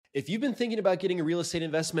If you've been thinking about getting a real estate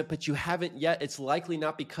investment, but you haven't yet, it's likely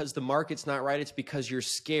not because the market's not right. It's because you're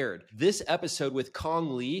scared. This episode with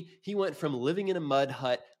Khang Lee, he went from living in a mud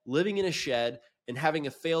hut, living in a shed, and having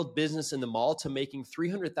a failed business in the mall to making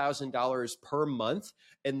 $300,000 per month,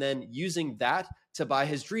 and then using that to buy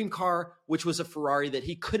his dream car, which was a Ferrari that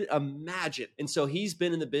he couldn't imagine. And so he's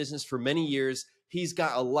been in the business for many years. He's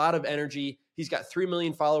got a lot of energy. He's got 3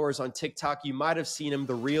 million followers on TikTok. You might have seen him,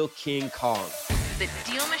 the real King Kong. The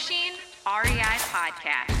Deal Machine REI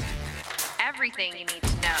Podcast. Everything you need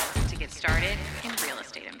to know to get started in real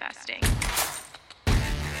estate investing.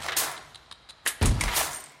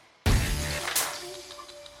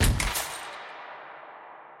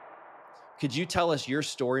 Could you tell us your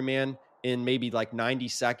story, man, in maybe like 90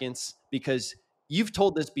 seconds? Because you've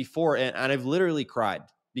told this before, and I've literally cried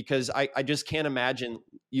because I just can't imagine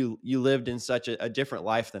you lived in such a different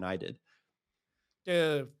life than I did.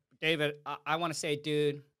 Dude, David, I want to say,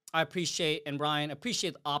 dude, I appreciate, and Brian,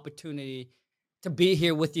 appreciate the opportunity to be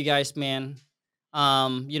here with you guys, man.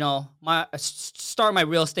 I started my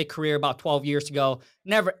real estate career about 12 years ago.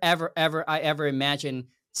 Never, ever imagined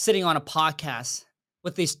sitting on a podcast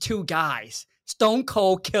with these two guys, stone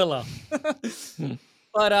cold killer.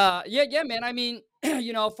 But yeah, man. I mean,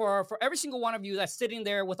 for every single one of you that's sitting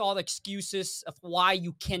there with all the excuses of why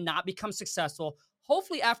you cannot become successful,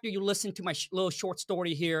 hopefully after you listen to my little short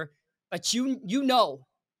story here, that you know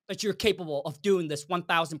that you're capable of doing this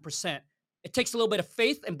 1,000%. It takes a little bit of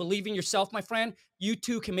faith and believe in yourself, my friend. You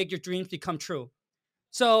too can make your dreams become true.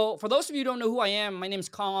 So for those of you who don't know who I am, my name is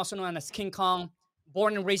Khang, also known as King Kong,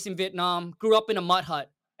 born and raised in Vietnam, grew up in a mud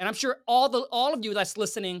hut. And I'm sure all of you that's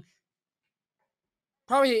listening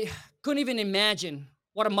probably couldn't even imagine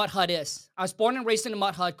what a mud hut is. I was born and raised in a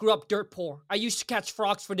mud hut, grew up dirt poor. I used to catch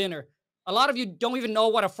frogs for dinner. A lot of you don't even know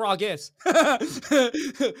what a frog is,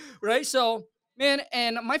 right? So, man,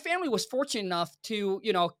 and my family was fortunate enough to,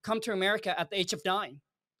 come to America at the age of 9.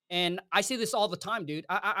 And I say this all the time, dude.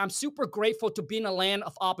 I'm super grateful to be in a land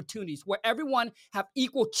of opportunities where everyone have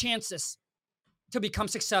equal chances to become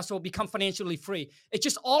successful, become financially free. It's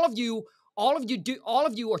just all of you are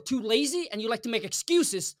too lazy and you like to make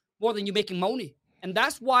excuses more than you making money. And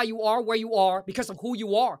that's why you are where you are, because of who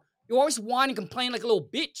you are. You always whine and complain like a little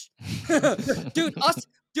bitch. Because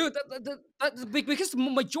the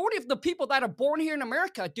majority of the people that are born here in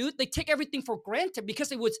America, dude, they take everything for granted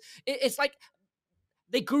because it's like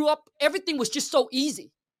they grew up, everything was just so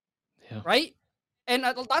easy, right? And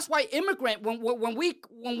that's why immigrant, when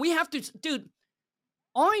we have to, dude,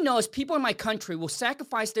 all I know is people in my country will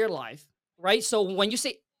sacrifice their life, right? So when you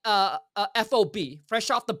say FOB, fresh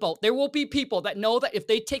off the boat, there will be people that know that if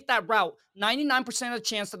they take that route, 99% of the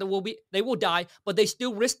chance that they will die, but they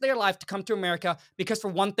still risk their life to come to America because for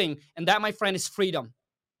one thing, and that, my friend, is freedom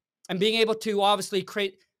and being able to obviously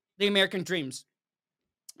create the American dreams.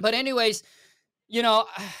 But anyways,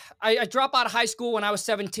 I dropped out of high school when I was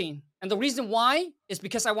 17. And the reason why is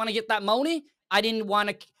because I want to get that money. I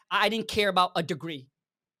didn't care about a degree.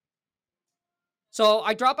 So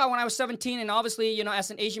I dropped out when I was 17, and obviously,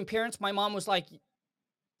 as an Asian parent, my mom was like,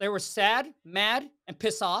 they were sad, mad, and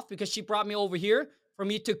pissed off because she brought me over here for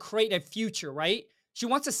me to create a future, right? She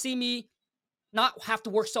wants to see me not have to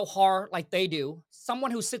work so hard like they do.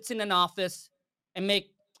 Someone who sits in an office and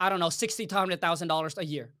make, I don't know, $60,000 to $100,000 a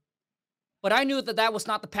year. But I knew that was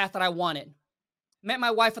not the path that I wanted. Met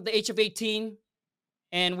my wife at the age of 18,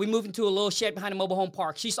 and we moved into a little shed behind a mobile home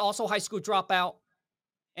park. She's also a high school dropout.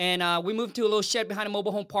 And we moved to a little shed behind a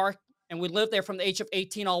mobile home park, and we lived there from the age of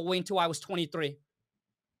 18 all the way until I was 23.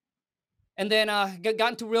 And then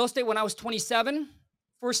got into real estate when I was 27.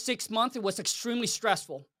 First 6 months, it was extremely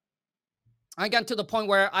stressful. I got to the point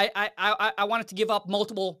where I wanted to give up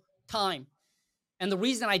multiple times. And the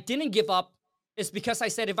reason I didn't give up is because I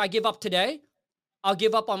said, if I give up today, I'll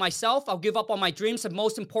give up on myself, I'll give up on my dreams, and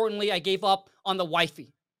most importantly, I gave up on the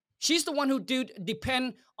wifey. She's the one who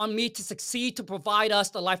depend on me to succeed, to provide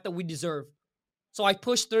us the life that we deserve. So I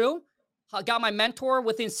pushed through. I got my mentor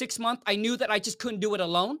within 6 months. I knew that I just couldn't do it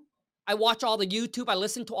alone. I watched all the YouTube. I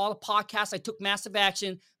listened to all the podcasts. I took massive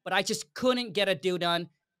action, but I just couldn't get a deal done.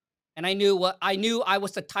 And I knew I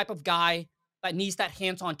was the type of guy that needs that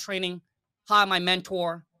hands-on training. Hired my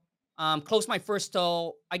mentor. Closed my first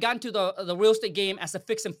deal. I got into the real estate game as a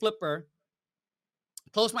fix and flipper.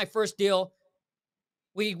 Closed my first deal.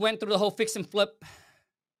 We went through the whole fix and flip.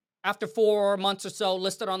 After 4 months or so,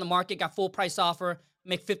 listed on the market, got full price offer,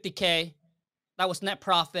 make $50K. That was net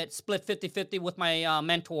profit, split 50-50 with my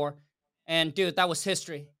mentor. And dude, that was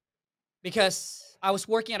history. Because I was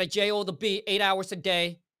working at a JO to be 8 hours a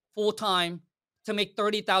day, full time, to make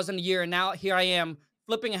 $30,000 a year. And now here I am,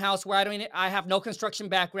 flipping a house where I have no construction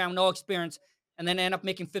background, no experience, and then end up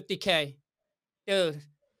making 50K. Dude.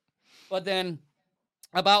 But then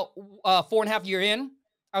about 4.5 years in,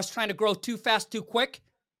 I was trying to grow too fast, too quick.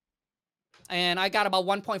 And I got about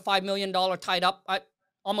 $1.5 million tied up. I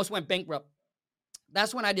almost went bankrupt.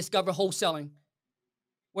 That's when I discovered wholesaling,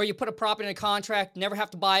 where you put a property in a contract, never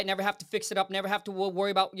have to buy it, never have to fix it up, never have to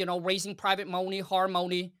worry about, raising private money, hard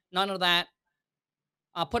money, none of that.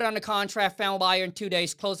 Put it on the contract, found a buyer in 2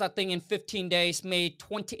 days, closed that thing in 15 days, made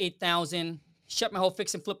 $28,000, shut my whole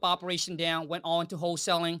fix and flip operation down, went all into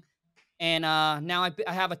wholesaling. And now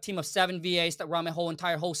I have a team of 7 VAs that run my whole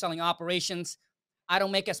entire wholesaling operations. I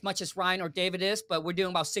don't make as much as Ryan or David is, but we're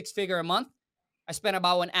doing about 6-figure a month. I spent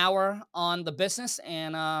about an hour on the business,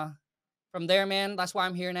 and from there, man, that's why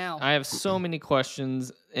I'm here now. I have so many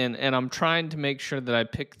questions, and I'm trying to make sure that I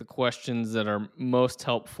pick the questions that are most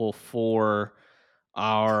helpful for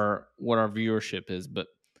what our viewership is. But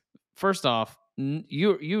first off,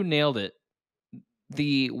 you nailed it.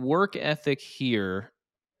 The work ethic here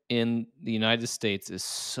in the United States is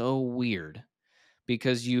so weird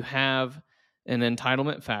because you have an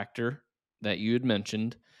entitlement factor that you had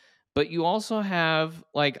mentioned, but you also have,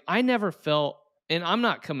 I never felt, and I'm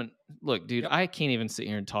not coming, look, dude, I can't even sit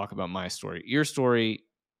here and talk about my story. Your story,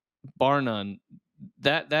 bar none,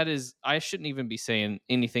 that is, I shouldn't even be saying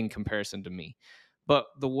anything comparison to me. But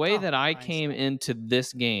the way that I came into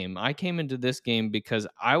this game because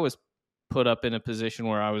I was put up in a position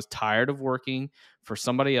where I was tired of working for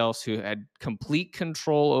somebody else who had complete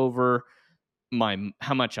control over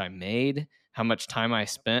how much I made, how much time I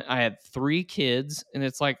spent. I had 3 kids, and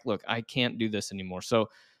it's like, look, I can't do this anymore. So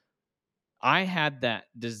I had that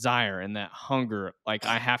desire and that hunger.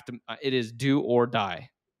 I have to, it is do or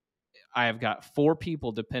die. I have got 4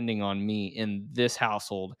 people depending on me in this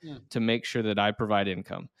household to make sure that I provide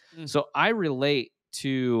income. So I relate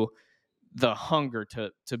to the hunger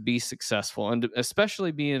to be successful, and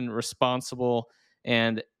especially being responsible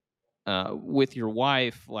and with your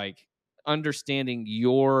wife, understanding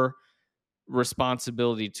your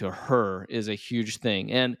responsibility to her is a huge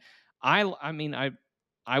thing. And I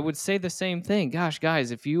would say the same thing. Gosh,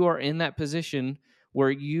 guys, if you are in that position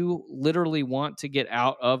where you literally want to get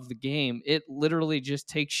out of the game, it literally just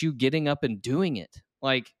takes you getting up and doing it.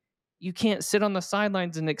 You can't sit on the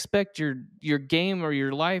sidelines and expect your game or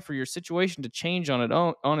your life or your situation to change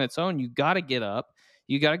on its own. You got to get up.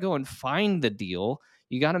 You got to go and find the deal.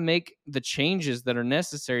 You got to make the changes that are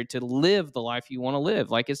necessary to live the life you want to live.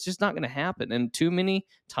 It's just not going to happen. And too many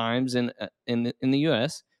times in the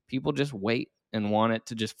U.S., people just wait and want it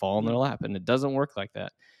to just fall in their lap, and it doesn't work like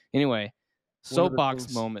that. Anyway,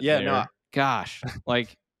 soapbox moment there. No. Gosh,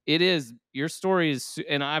 it is, your story is,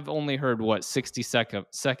 and I've only heard 60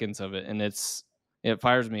 seconds of it, and it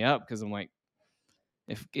fires me up because I'm like,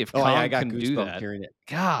 if Khang can do that, hearing it.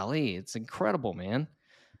 Golly, it's incredible, man.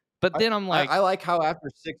 But then I'm like, I like how after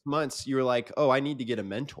 6 months you were like, oh, I need to get a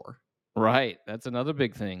mentor. Right, that's another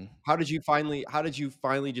big thing. How did you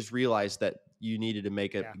finally just realize that you needed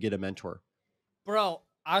to get a mentor? Bro,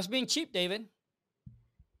 I was being cheap, David.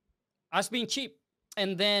 I was being cheap.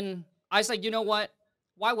 And then I was like, you know what?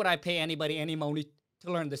 Why would I pay anybody any money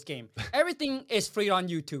to learn this game? Everything is free on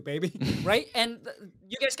YouTube, baby. Right? And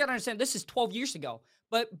you guys got to understand, this is 12 years ago.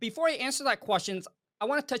 But before I answer that question, I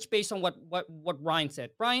want to touch base on what Ryan said.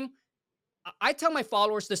 Ryan, I tell my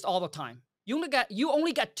followers this all the time. You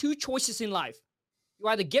only got 2 choices in life. You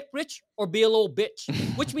either get rich or be a little bitch,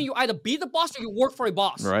 which means you either be the boss or you work for a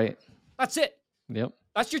boss. Right. That's it. Yep.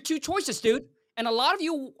 That's your 2 choices, dude. And a lot of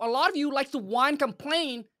you like to whine,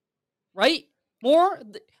 complain, right?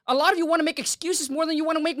 A lot of you want to make excuses more than you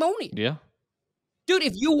want to make money. Yeah. Dude,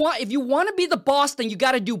 if you want to be the boss, then you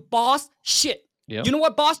got to do boss shit. Yep. You know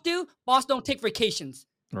what boss do? Boss don't take vacations.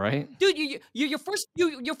 Right. Dude, your first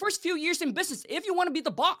few years in business, if you want to be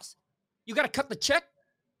the boss, you got to cut the check.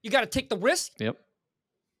 You got to take the risk. Yep.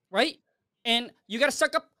 Right? And you got to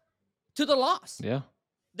suck up to the loss. Yeah.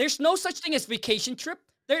 There's no such thing as vacation trip.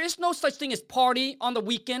 There is no such thing as party on the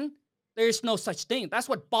weekend. There is no such thing. That's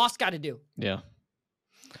what boss got to do. Yeah.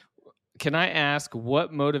 Can I ask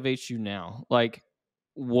what motivates you now? For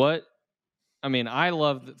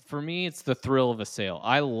me, it's the thrill of a sale.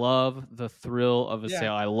 I love the thrill of a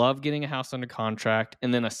sale. I love getting a house under contract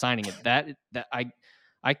and then assigning it. That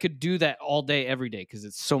I could do that all day, every day, because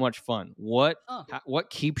it's so much fun. What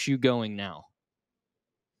keeps you going now?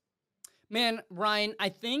 Man, Ryan, I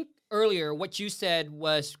think earlier what you said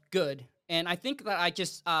was good. And I think that I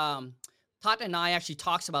just, Todd and I actually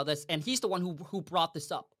talks about this, and he's the one who brought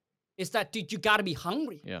this up. Is that, dude, you got to be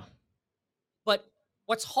hungry. Yeah. But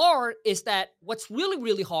what's hard is that what's really,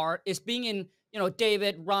 really hard is being in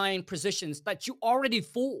David, Ryan positions that you already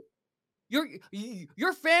full.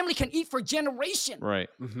 Your family can eat for generations, Right.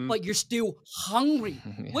 but you're still hungry,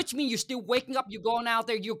 Yeah. which means you're still waking up, you're going out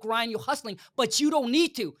there, you're grinding, you're hustling, but you don't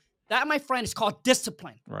need to. That, my friend, is called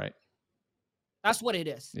discipline. Right. That's what it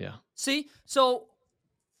is. Yeah. See? So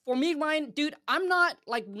for me, Ryan, dude, I'm not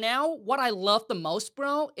like now what I love the most,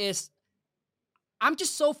 bro, is I'm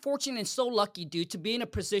just so fortunate and so lucky, dude, to be in a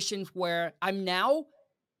position where I'm now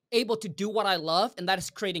able to do what I love, and that is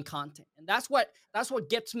creating content. And that's what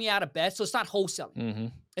gets me out of bed. So it's not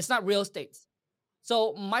wholesaling. It's not real estate.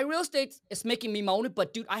 So my real estate is making me money,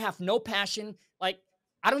 but dude, I have no passion. Like,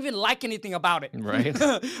 I don't even like anything about it. Right.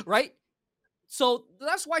 Right? So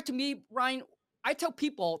that's why, to me, Ryan, I tell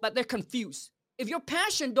people that they're confused. If your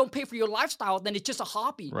passion don't pay for your lifestyle, then it's just a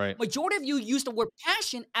hobby. Right. Majority of you use the word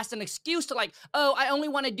passion as an excuse to like, oh, I only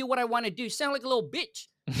want to do what I want to do. Sound like a little bitch.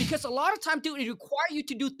 Because a lot of time, dude, it requires you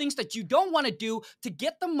to do things that you don't want to do to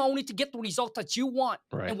get the money, to get the result that you want.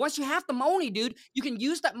 Right. And once you have the money, dude, you can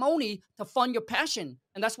use that money to fund your passion.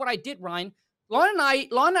 And that's what I did, Ryan.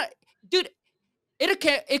 Lana, dude, it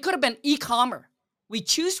could have been e-commerce. We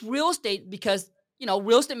choose real estate because,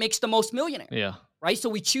 real estate makes the most millionaire. Yeah. Right? So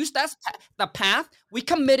we choose the path. We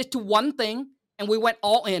committed to one thing and we went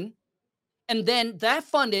all in. And then that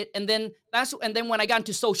funded, and then when I got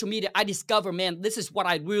into social media, I discovered, man, this is what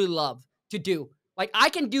I really love to do. Like, I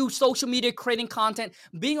can do social media, creating content,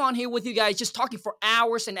 being on here with you guys, just talking for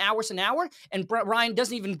hours and hours and hours, and Ryan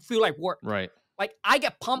doesn't even feel like work. Right. Like, I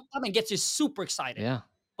get pumped up and gets just super excited. Yeah.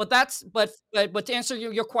 But to answer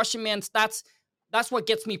your question, man, that's what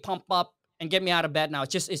gets me pumped up and get me out of bed now.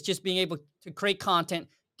 It's just being able to create content,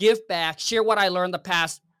 give back, share what I learned the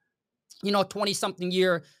past, 20-something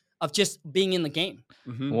year of just being in the game.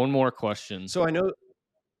 One more question. So I know.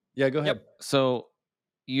 Yeah, go ahead. Yep. So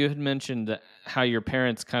you had mentioned how your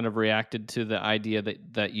parents kind of reacted to the idea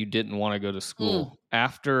that you didn't want to go to school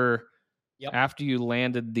after you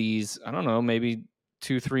landed these, I don't know, maybe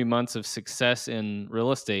 2-3 months of success in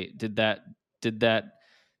real estate. Did that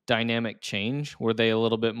dynamic change? Were they a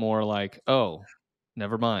little bit more like, oh,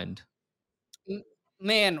 never mind?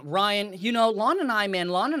 Man, Ryan, Lon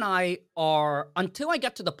and I are, until I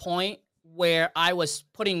got to the point where I was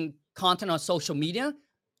putting content on social media,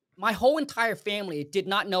 my whole entire family did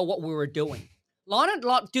not know what we were doing. Lon and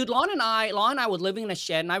I were living in a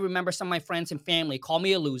shed, and I remember some of my friends and family call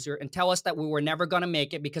me a loser and tell us that we were never going to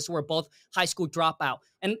make it because we're both high school dropout.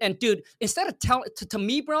 And dude, instead of to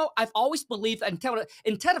me, bro, I've always believed that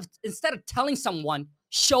instead of telling someone,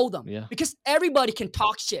 show them. Yeah. Because everybody can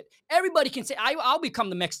talk shit. Everybody can say, I'll become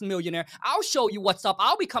the next millionaire. I'll show you what's up.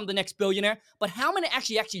 I'll become the next billionaire. But how many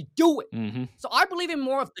actually do it? So I believe in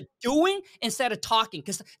more of the doing instead of talking.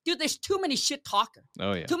 Because, dude, there's too many shit talkers.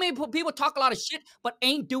 Oh, yeah. Too many people talk a lot of shit, but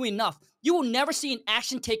ain't doing enough. You will never see an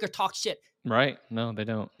action taker talk shit. Right. No, they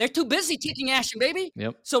don't. They're too busy taking action, baby.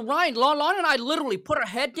 Yep. So Ryan, Lon and I literally put our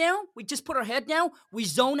head down. We just put our head down. We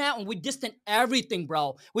zone out and we distant everything,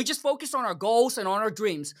 bro. We just focus on our goals and on our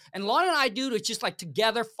dreams. And Lon and I, dude, it's just like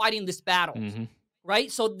together fighting this battle,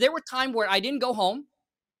 right? So there were times where I didn't go home.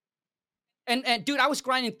 And dude, I was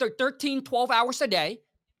grinding 13, 12 hours a day.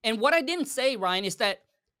 And what I didn't say, Ryan, is that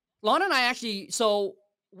Lon and I actually, so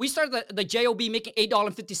we started the JOB making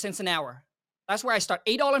 $8.50 an hour. That's where I start,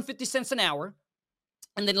 $8.50 an hour.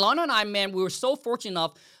 And then Lon and I, man, we were so fortunate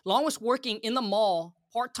enough. Lon was working in the mall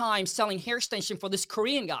part-time selling hair extension for this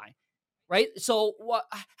Korean guy, right? So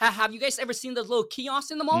have you guys ever seen those little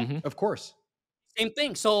kiosks in the mall? Of course. Same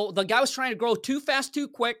thing. So the guy was trying to grow too fast, too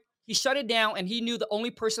quick. He shut it down, and he knew the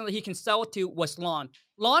only person that he can sell it to was Lon.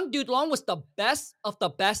 Lon was the best of the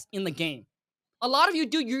best in the game. A lot of you,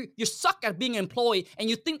 dude, you suck at being an employee, and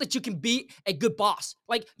you think that you can be a good boss.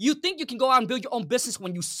 Like, you think you can go out and build your own business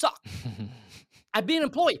when you suck at being an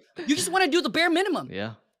employee. You just want to do the bare minimum.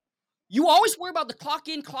 Yeah. You always worry about the clock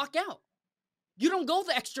in, clock out. You don't go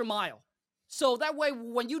the extra mile. So that way,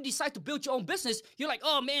 when you decide to build your own business, you're like,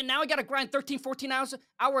 oh, man, now I got to grind 13, 14 hours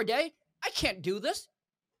a day. I can't do this.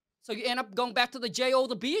 So you end up going back to the J-O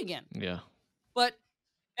to B again. Yeah. But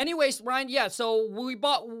anyways, Ryan, yeah, so we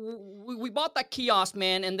bought that kiosk,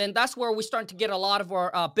 man, and then that's where we started to get a lot of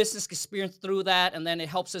our business experience through that, and then it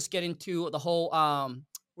helps us get into the whole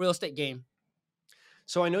real estate game.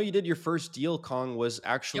 So I know you did your first deal, Khang, was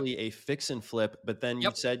actually a fix and flip, but then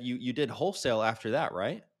you said you did wholesale after that,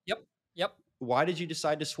 right? Yep. Why did you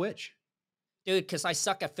decide to switch? Dude, because I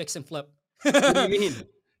suck at fix and flip. What do you mean?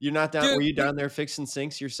 You're not down? Dude, were you down there fixing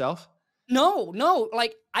sinks yourself? No.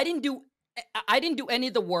 Like, I didn't do any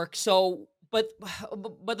of the work. So, but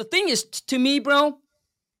the thing is, to me, bro,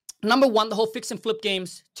 number one, the whole fix and flip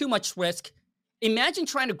game's too much risk. Imagine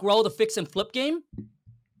trying to grow the fix and flip game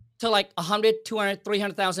to like 100, 200,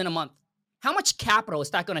 300,000 a month. How much capital is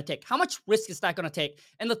that going to take? How much risk is that going to take?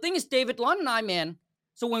 And the thing is, David, Lon and I, man,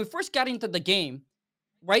 so when we first got into the game,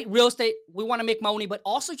 right, real estate, we want to make money, but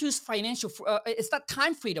also use financial, it's that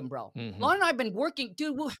time freedom, bro. Lon and I have been working,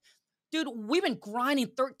 dude, we've been grinding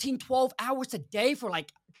 13, 12 hours a day for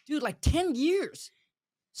like 10 years.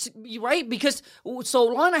 Right? Because so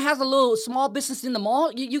Lana has a little small business in the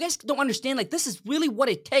mall. You guys don't understand. Like, this is really what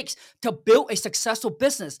it takes to build a successful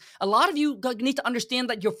business. A lot of you need to understand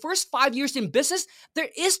that your first 5 years in business, there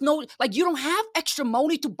is no, like, you don't have extra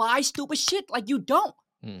money to buy stupid shit. Like, you don't.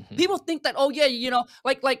 People think that, oh yeah, you know,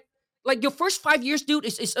 like your first 5 years, dude,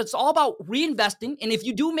 it's all about reinvesting. And if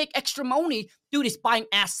you do make extra money, dude, it's buying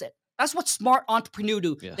asset. That's what smart entrepreneurs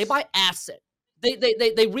do. Yes. They buy asset.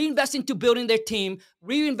 They reinvest into building their team,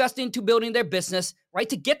 reinvest into building their business, right?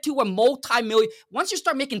 To get to a multi-million. Once you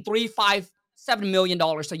start making $3, $5, $7 million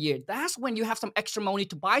a year, that's when you have some extra money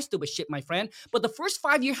to buy stupid shit, my friend. But the first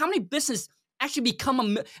 5 years, how many businesses actually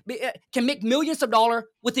can make millions of dollars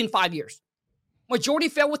within 5 years? Majority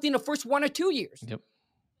fail within the first 1 or 2 years. Yep.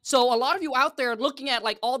 So a lot of you out there looking at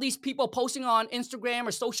like all these people posting on Instagram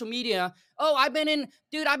or social media, oh, I've been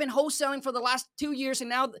wholesaling for the last 2 years and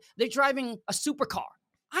now they're driving a supercar.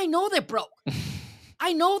 I know they're broke.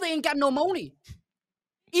 I know they ain't got no money.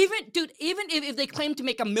 Even if they claim to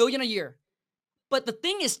make $1 million a year. But the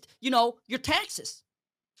thing is, you know, your taxes.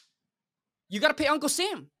 You got to pay Uncle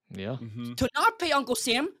Sam. Yeah. To not pay Uncle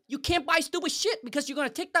Sam, you can't buy stupid shit because you're going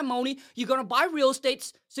to take that money, you're going to buy real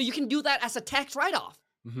estate so you can do that as a tax write-off.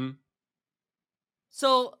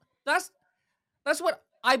 So that's what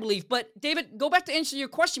I believe. But David, go back to answer your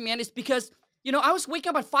question, man. It's because, you know, I was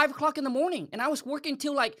waking up at 5 o'clock in the morning and I was working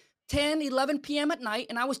till like 10, 11 p.m. at night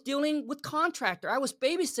and I was dealing with contractor. I was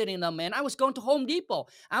babysitting them, man. I was going to Home Depot.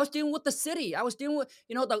 I was dealing with the city. I was dealing with,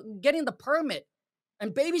 you know, getting the permit.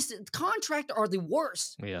 And contractor are the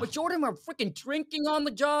worst. Yeah. But Jordan were freaking drinking on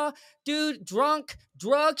the job, dude, drunk,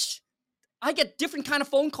 drugs. I get different kind of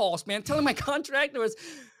phone calls, man, telling my contractor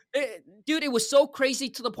dude, it was so crazy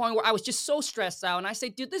to the point where I was just so stressed out. And I say,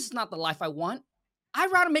 dude, this is not the life I want.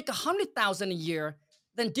 I'd rather make $100,000 a year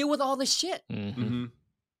than deal with all this shit. And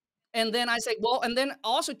then I say, well, and then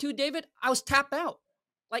also too, David, I was tapped out.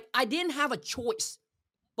 Like, I didn't have a choice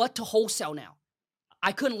but to wholesale now.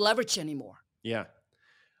 I couldn't leverage anymore. Yeah.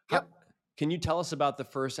 Can you tell us about the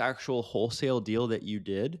first actual wholesale deal that you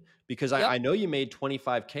did? Because I know you made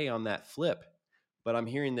 $25K on that flip, but I'm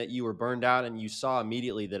hearing that you were burned out and you saw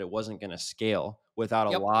immediately that it wasn't going to scale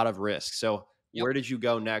without a lot of risk. So where did you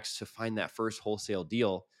go next to find that first wholesale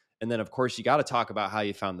deal? And then, of course, you got to talk about how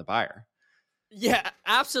you found the buyer. Yeah,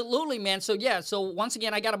 absolutely, man. So, so once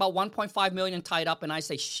again, I got about 1.5 million tied up and I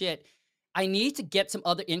say, shit, I need to get some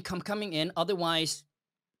other income coming in. Otherwise,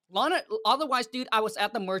 dude, I was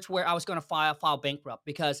at the merge where I was going to file bankrupt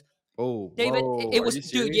because David, it was,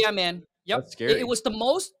 dude, yeah, man. Yep. That's scary. It was the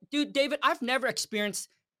most, dude, David, I've never experienced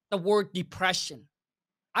the word depression.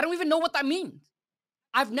 I don't even know what that means.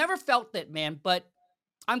 I've never felt it, man, but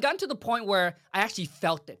I'm gotten to the point where I actually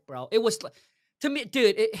felt it, bro. It was, to me,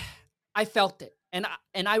 dude, I felt it. And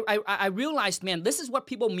I realized, man, this is what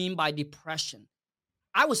people mean by depression.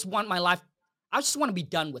 I just want to be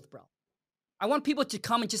done with, bro. I want people to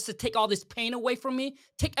come and just to take all this pain away from me.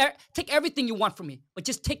 Take everything you want from me, but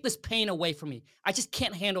just take this pain away from me. I just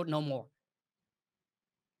can't handle it no more.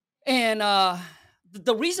 And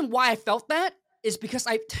the reason why I felt that is because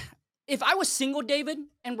if I was single, David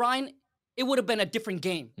and Ryan, it would have been a different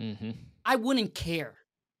game. I wouldn't care.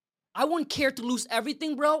 I wouldn't care to lose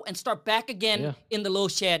everything, bro, and start back again in the little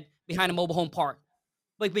shed behind a mobile home park.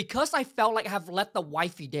 But because I felt like I have let the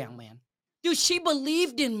wifey down, man. Dude, she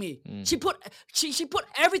believed in me. She put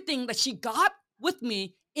everything that she got with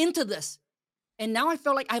me into this. And now I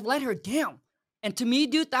felt like I've let her down. And to me,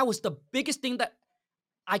 dude, that was the biggest thing that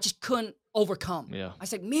I just couldn't overcome. Yeah. I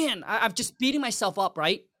said, man, I'm just beating myself up,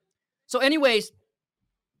 right? So anyways,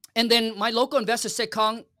 and then my local investor said,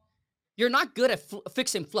 Khang, you're not good at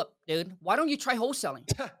fix and flip, dude. Why don't you try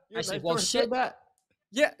wholesaling? I said, well, shit.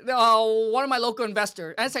 Yeah, one of my local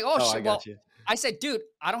investors. And I said, oh shit, well, I said, dude,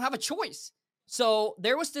 I don't have a choice. So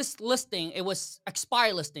there was this listing. It was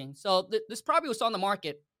expired listing. So this property was on the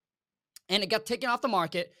market and it got taken off the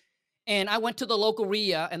market. And I went to the local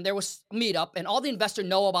RIA and there was a meetup and all the investors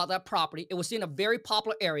know about that property. It was in a very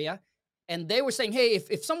popular area. And they were saying, hey,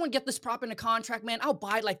 if someone get this property in a contract, man, I'll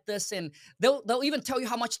buy like this. And they'll even tell you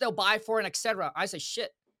how much they'll buy for and et cetera. I said,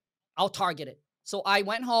 shit, I'll target it. So I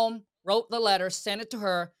went home, wrote the letter, sent it to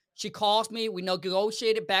her. She calls me. We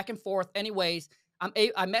negotiated back and forth. Anyways,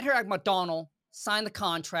 I met her at McDonald's, signed the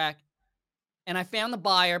contract. and I found the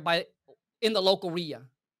buyer in the local RIA.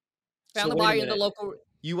 So Found the wait a buyer in the minute. local.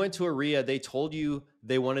 You went to a RIA, they told you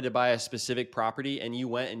they wanted to buy a specific property, and you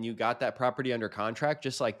went and you got that property under contract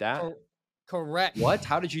just like that? Correct. What?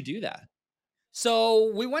 How did you do that?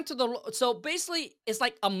 So we went to so basically it's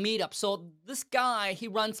like a meetup. So this guy, he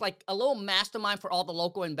runs like a little mastermind for all the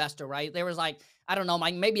local investor, right? There was like, I don't know,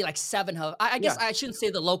 like maybe like seven of, I guess Yeah. I shouldn't say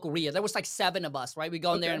the local RIA. There was like seven of us, right? We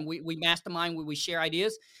go in there Okay. and we mastermind, we share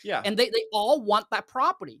ideas. Yeah. And they all want that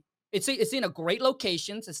property. It's in a great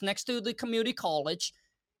locations. It's next to the community college.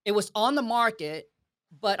 It was on the market,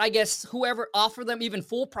 but I guess whoever offered them even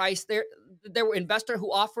full price, there were investor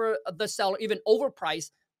who offer the seller even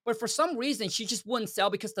overpriced. But for some reason, she just wouldn't sell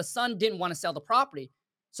because the son didn't want to sell the property.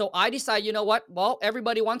 So I decided, you know what? Well,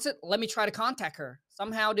 everybody wants it. Let me try to contact her.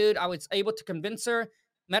 Somehow, dude, I was able to convince her.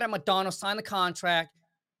 Met at McDonald's, signed the contract.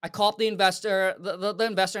 I called the investor, the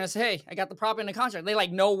investor, and I said, hey, I got the property in the contract. They're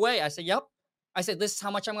like, no way. I said, yep. I said, this is how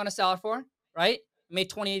much I'm going to sell it for, right? Made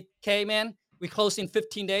 28K, man. We closed in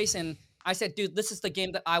 15 days. And I said, dude, this is the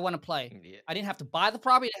game that I want to play. Yeah. I didn't have to buy the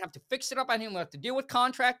property. I didn't have to fix it up. I didn't have to deal with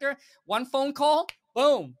contractor. One phone call,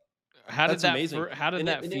 boom. How did That's that amazing. How did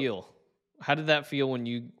that feel? How did that feel when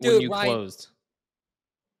you Ryan, closed?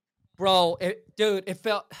 Bro, it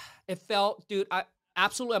felt, dude,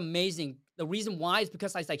 absolutely amazing. The reason why is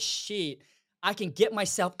because I was like, shit, I can get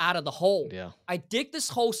myself out of the hole. Yeah. I dig this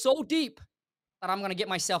hole so deep that I'm gonna get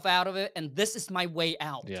myself out of it, and this is my way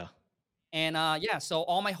out. Yeah. And yeah, so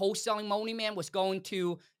all my wholesaling money, man, was going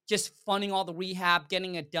to just funding all the rehab,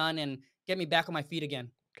 getting it done, and get me back on my feet again.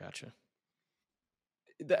 Gotcha.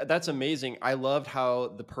 That's amazing. I loved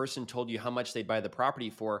how the person told you how much they'd buy the property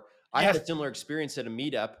for. I had a similar experience at a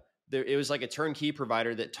meetup. It was like a turnkey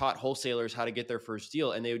provider that taught wholesalers how to get their first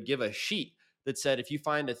deal. And they would give a sheet that said, if you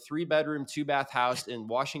find a 3-bedroom, 2-bath house in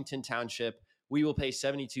Washington Township, we will pay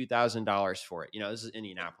 $72,000 for it. You know, this is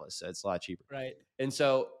Indianapolis, so it's a lot cheaper. Right. And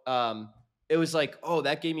so it was like, oh,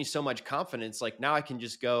 that gave me so much confidence. Like now I can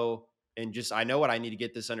just go and I know what I need to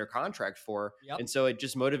get this under contract for. Yep. And so it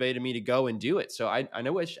just motivated me to go and do it. So I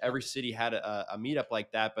wish every city had a meetup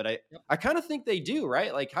like that, but I kind of think they do,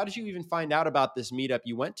 right? Like, how did you even find out about this meetup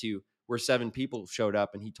you went to where 7 people showed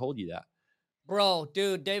up and he told you that? Bro,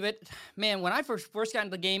 dude, David, man, when I first got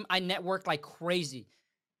into the game, I networked like crazy.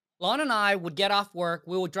 Lon and I would get off work.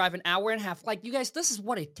 We would drive an hour and a half. Like, you guys, this is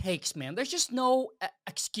what it takes, man. There's just no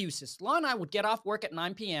excuses. Lon and I would get off work at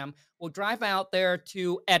 9 p.m. We'll drive out there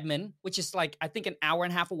to Edmond, which is like, I think, an hour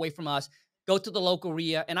and a half away from us. Go to the local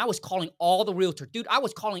RIA. And I was calling all the realtors. Dude, I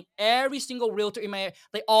was calling every single realtor in my area.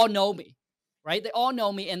 They all know me, right? They all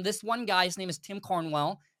know me. And this one guy, his name is Tim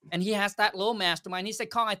Cornwell. And he has that little mastermind. He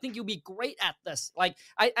said, Khang, I think you'll be great at this. Like,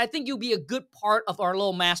 I think you'll be a good part of our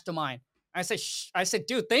little mastermind. I said,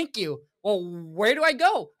 dude, thank you. Well, where do I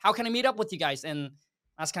go? How can I meet up with you guys? And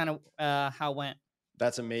that's kind of how it went.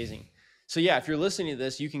 That's amazing. So yeah, if you're listening to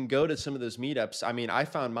this, you can go to some of those meetups. I mean, I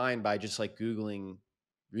found mine by just like Googling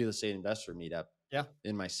real estate investor meetup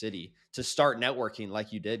in my city to start networking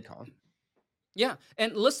like you did, Khang. Yeah.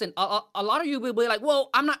 And listen, a lot of you will be like, well,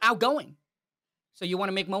 I'm not outgoing. So you want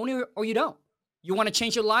to make money or you don't? You want to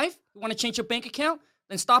change your life? You want to change your bank account?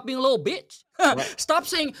 Then stop being a little bitch. Right. Stop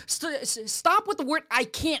saying, stop with the word I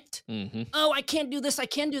can't. Mm-hmm. Oh, I can't do this. I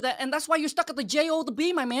can't do that. And that's why you're stuck at the J-O, the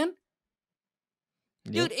B, my man.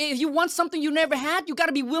 Yep. Dude, if you want something you never had, you got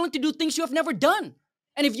to be willing to do things you have never done.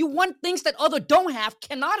 And if you want things that other don't have,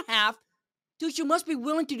 cannot have, dude, you must be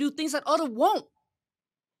willing to do things that other won't.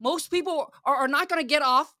 Most people are not going to get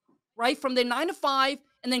off, right, from their 9 to 5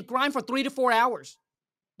 and then grind for 3 to 4 hours.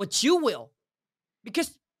 But you will.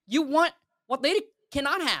 Because you want what they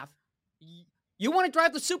cannot have. You want to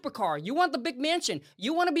drive the supercar. You want the big mansion.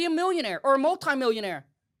 You want to be a millionaire or a multimillionaire.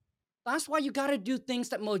 That's why you got to do things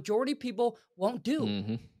that majority of people won't do.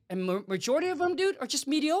 Mm-hmm. And majority of them, dude, are just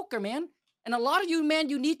mediocre, man. And a lot of you, man,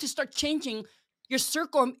 you need to start changing your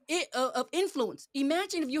circle of influence.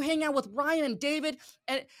 Imagine if you hang out with Ryan and David,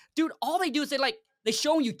 and dude, all they do is they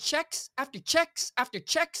show you checks after checks after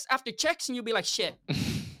checks after checks, and you'll be like, shit.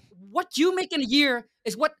 What you make in a year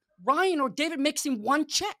is what Ryan or David makes in one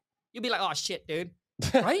check. You'll be like, oh shit, dude.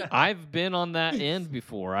 Right? I've been on that end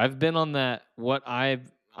before. I've been on that. My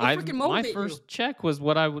first check was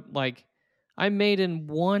what I would like. I made in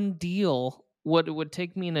one deal what it would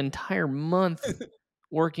take me an entire month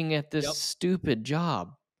working at this stupid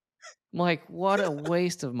job. I'm like, what a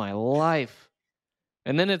waste of my life.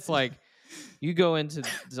 And then it's like, you go into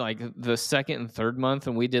like the second and third month,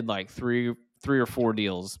 and we did like three or four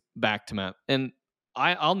deals back to back. And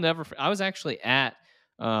I was actually at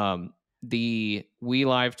the We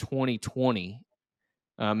Live 2020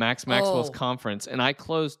 Max Maxwell's conference, and I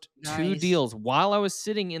closed 2 deals while I was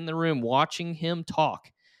sitting in the room watching him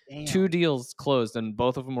talk. Damn. 2 deals closed, and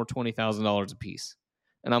both of them were $20,000 a piece.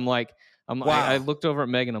 And I'm like, Wow. I looked over at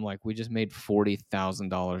Megan. I'm like, we just made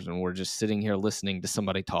 $40,000, and we're just sitting here listening to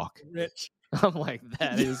somebody talk. Rich. I'm like,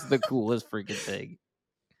 that is the coolest freaking thing.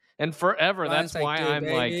 And forever, Ryan's that's why dude, I'm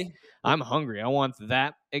baby. like, I'm hungry. I want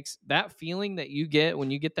that feeling that you get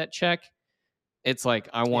when you get that check. It's like,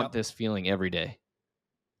 I want this feeling every day.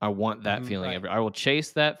 I want that feeling I will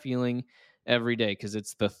chase that feeling every day because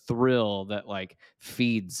it's the thrill that like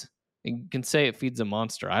feeds. You can say it feeds a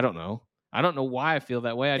monster. I don't know. I don't know why I feel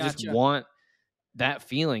that way. I just want that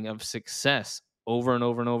feeling of success over and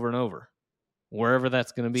over and over and over, wherever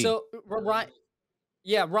that's going to be. So,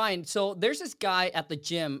 Ryan. So there's this guy at the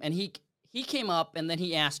gym, and he came up, and then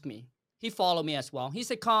he asked me. He followed me as well. He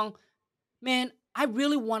said, Khang, man, I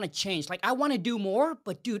really want to change. Like, I want to do more,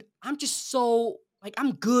 but dude, I'm just so, like,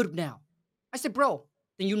 I'm good now. I said, bro,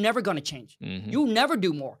 then you're never going to change. Mm-hmm. You'll never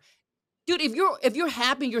do more. Dude, if you're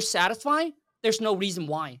happy and you're satisfied, there's no reason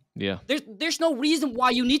why. Yeah. There's no reason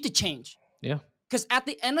why you need to change. Yeah. Because at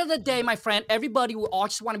the end of the day, my friend, everybody will all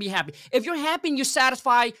just want to be happy. If you're happy and you're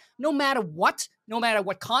satisfied, no matter what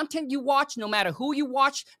content you watch, no matter who you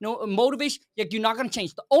watch, no motivation, you're not going to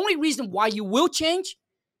change. The only reason why you will change,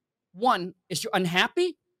 one, is you're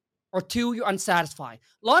unhappy, or two, you're unsatisfied.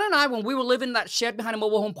 Lon and I, when we were living in that shed behind a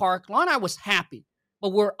mobile home park, Lon and I was happy, but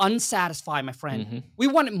we're unsatisfied, my friend. Mm-hmm. We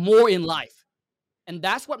wanted more in life. And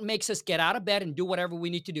that's what makes us get out of bed and do whatever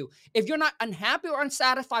we need to do. If you're not unhappy or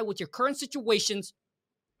unsatisfied with your current situations,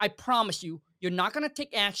 I promise you, you're not going to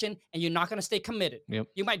take action and you're not going to stay committed. Yep.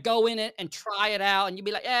 You might go in it and try it out and you'll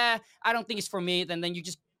be like, I don't think it's for me. Then you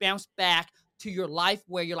just bounce back to your life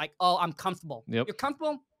where you're like, oh, I'm comfortable. Yep. You're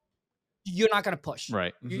comfortable. You're not going to push.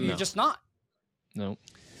 Right. You're just not. No.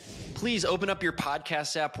 Please open up your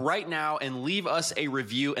podcast app right now and leave us a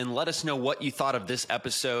review and let us know what you thought of this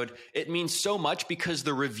episode. It means so much because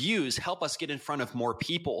the reviews help us get in front of more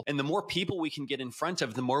people. And the more people we can get in front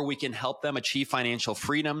of, the more we can help them achieve financial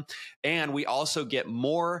freedom. And we also get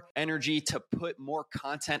more energy to put more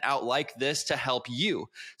content out like this to help you.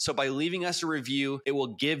 So by leaving us a review, it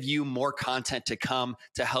will give you more content to come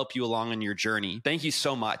to help you along on your journey. Thank you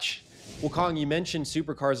so much. Well, Khang, you mentioned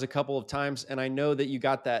supercars a couple of times, and I know that you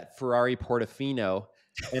got that Ferrari Portofino,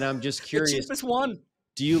 and I'm just curious. The cheapest one.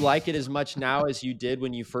 Do you like it as much now as you did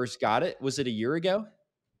when you first got it? Was it a year ago?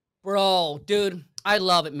 Bro, dude, I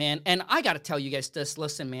love it, man. And I got to tell you guys this.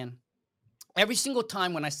 Listen, man. Every single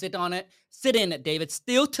time when I sit in it, David,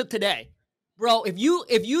 still to today. Bro, if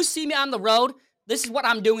you see me on the road, this is what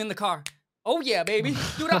I'm doing in the car. Oh, yeah, baby.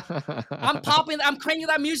 Dude, I'm cranking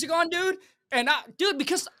that music on, dude. And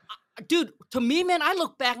because... Dude, to me, man, I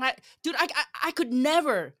look back and I could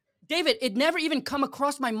never, David, it never even come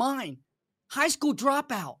across my mind. High school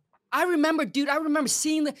dropout. I remember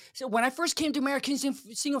seeing when I first came to America,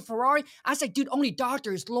 seeing a Ferrari, I was like, dude, only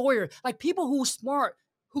doctors, lawyers, like people who are smart,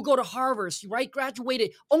 who go to Harvard, right,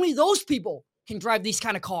 graduated, only those people can drive these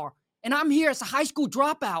kind of car. And I'm here as a high school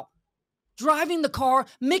dropout, driving the car,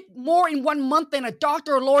 make more in 1 month than a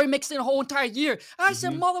doctor or lawyer makes in a whole entire year. I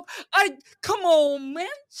said, come on, man.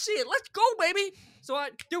 Shit, let's go, baby. So,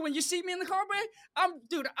 dude, when you see me in the car,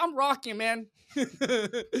 man, I'm rocking, man.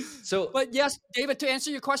 But yes, David, to answer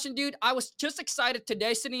your question, dude, I was just excited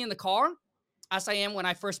today sitting in the car as I am when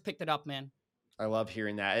I first picked it up, man. I love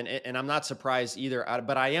hearing that. And I'm not surprised either,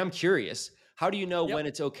 but I am curious. How do you know when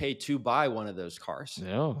it's okay to buy one of those cars?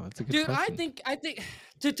 No, that's a good dude, question. I think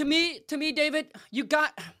to me, David, you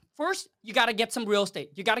got to get some real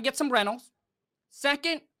estate. You got to get some rentals.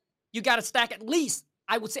 Second, you got to stack at least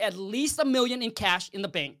 $1 million in cash in the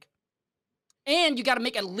bank. And you got to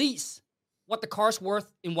make at least what the car's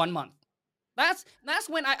worth in 1 month. That's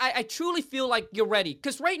when I truly feel like you're ready.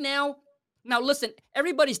 Because right now, listen,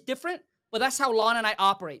 everybody's different, but that's how Lon and I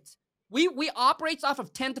operate. We operate off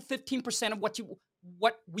of 10 to 15% of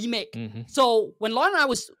what we make. Mm-hmm. So when Lon and I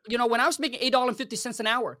was, when I was making $8.50 an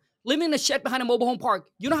hour, living in a shed behind a mobile home park,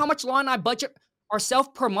 you know how much Lon and I budget ourselves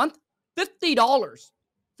per month? $50.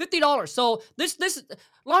 $50. So this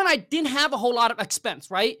Lon and I didn't have a whole lot of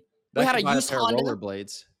expense, right? That we had a buy used pair of Honda.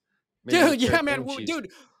 rollerblades. Dude, yeah, man.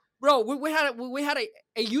 Bro, we had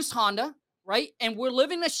a used Honda, right? And we're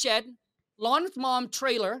living in a shed, Lon's mom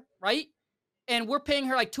trailer, right? And we're paying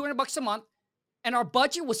her like $200 a month. And our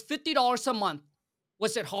budget was $50 a month.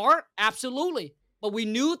 Was it hard? Absolutely. But we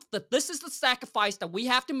knew that this is the sacrifice that we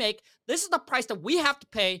have to make. This is the price that we have to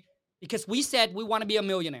pay because we said we want to be a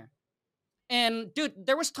millionaire. And dude,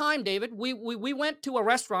 there was time, David. We went to a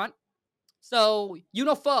restaurant. So,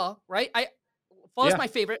 pho, right? Pho is my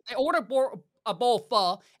favorite. I ordered a bowl of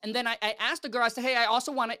pho. And then I asked the girl, I said, hey, I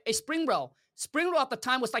also want a spring roll. Spring roll at the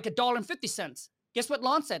time was like $1.50. Guess what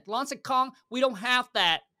Lon said? Lon said, Khang, we don't have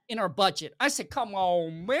that in our budget. I said, come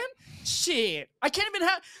on, man. Shit. I can't even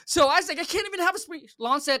have. So I said, I can't even have a spring.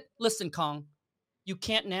 Lon said, listen, Khang, you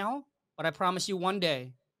can't now, but I promise you one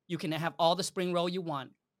day you can have all the spring roll you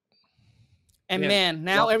want. And man,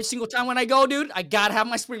 now every single time when I go, dude, I gotta have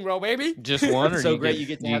my spring roll, baby. Just one, or so you great.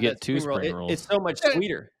 get, you get two spring spring rolls. It's so much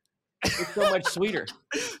sweeter. It's so much sweeter.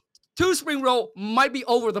 2 spring roll might be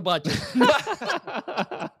over the budget.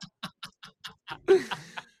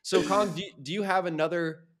 So, Khang, do you have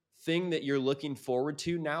another thing that you're looking forward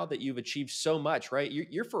to now that you've achieved so much, right?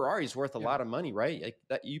 Your Ferrari's worth a lot of money, right? Like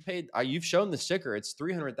that you paid, you've shown the sticker, it's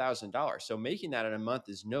 $300,000. So making that in a month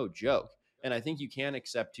is no joke. And I think you can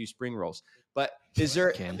accept 2 spring rolls. But is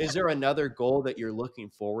there another goal that you're looking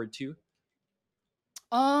forward to?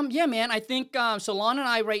 Yeah, man. I think so. Lon and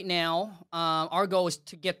I right now, our goal is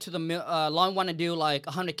to get to the. Lon want to do like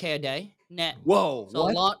 100K a day net. Whoa! So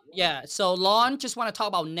what? Lon, yeah. So Lon just want to talk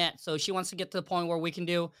about net. So she wants to get to the point where we can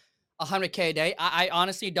do 100K a day. I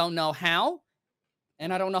honestly don't know how,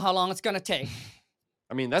 and I don't know how long it's gonna take.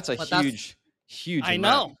 I mean, that's huge. I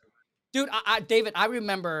amount. know, dude. David, I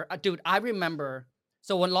remember. I remember.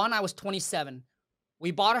 So when Lon and I was 27, we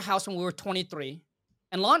bought a house when we were 23.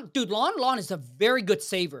 And Lon is a very good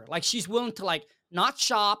saver. Like she's willing to like not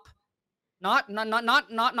shop, not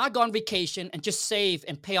go on vacation, and just save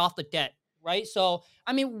and pay off the debt, right? So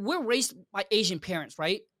I mean, we're raised by Asian parents,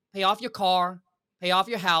 right? Pay off your car, pay off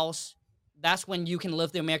your house. That's when you can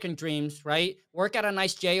live the American dreams, right? Work at a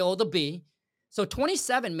nice J.O. the B. So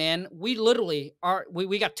 27, man, we literally are.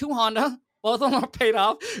 We got 2 Honda. Both of them are paid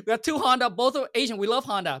off. We got 2 Honda. Both are Asian. We love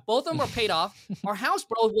Honda. Both of them are paid off. Our house,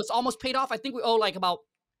 bro, was almost paid off. I think we owe like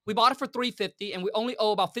we bought it for $350 and we only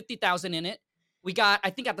owe about $50,000 in it. We got, I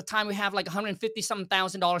think at the time we have like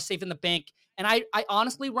 $150,000 safe in the bank. And I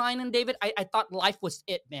honestly, Ryan and David, I thought life was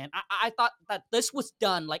it, man. I thought that this was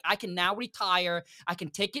done. Like I can now retire. I can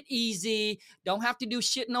take it easy. Don't have to do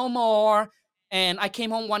shit no more. And I came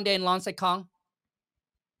home one day and Lon said, Khang,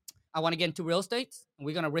 I want to get into real estate and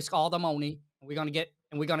we're going to risk all the money.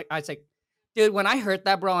 And I said, dude, when I heard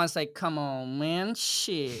that, bro, I was like, come on, man,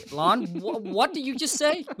 shit. Lon, what did you just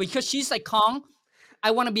say? Because she's like, Khang,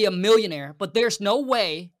 I want to be a millionaire, but there's no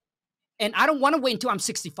way. And I don't want to wait until I'm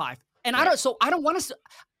 65. And I don't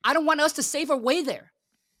want us to save our way there.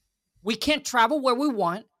 We can't travel where we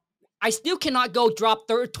want. I still cannot go drop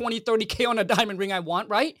 20, 30K on a diamond ring I want,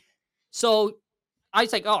 right? So I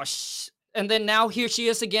was like, oh, and then now here she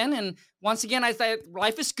is again. And once again, I said,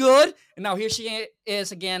 life is good. And now here she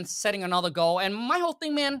is again, setting another goal. And my whole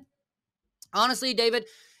thing, man, honestly, David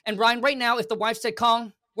and Ryan, right now, if the wife said,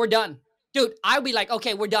 Khang, we're done. Dude, I'd be like,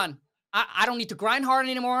 okay, we're done. I don't need to grind hard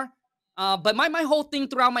anymore. But my whole thing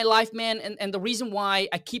throughout my life, man, and the reason why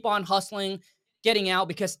I keep on hustling, getting out,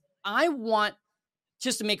 because I want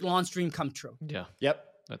just to make Lon's dream come true. Yeah. Yep.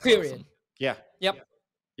 That's period. awesome. Yeah. Yep.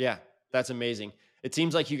 Yeah. That's amazing. It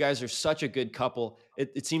seems like you guys are such a good couple.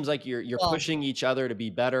 It seems like you're pushing each other to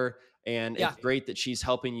be better. And it's great that she's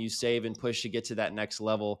helping you save and push to get to that next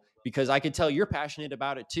level, because I could tell you're passionate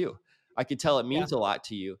about it too. I could tell it means a lot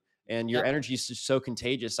to you, and your energy is so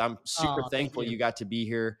contagious. I'm super thankful you got to be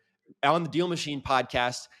here on the Deal Machine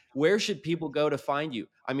podcast. Where should people go to find you?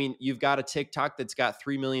 I mean, you've got a TikTok that's got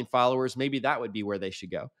 3 million followers. Maybe that would be where they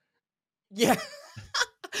should go. Yeah.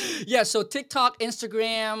 Yeah, so TikTok,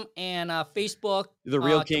 Instagram, and Facebook. The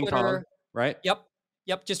real King Twitter. Khang, right?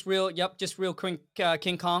 Yep, just real King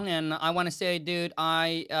Khang. And I want to say, dude,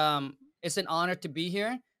 it's an honor to be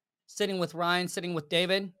here, sitting with Ryan, sitting with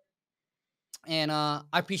David. And I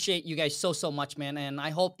appreciate you guys so much, man. And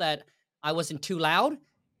I hope that I wasn't too loud.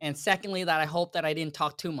 And secondly, that I hope that I didn't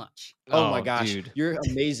talk too much. Oh my gosh, dude. You're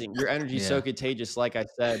amazing. Your energy is so contagious. Like I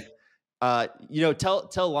said,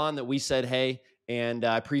 tell Lon that we said hey. And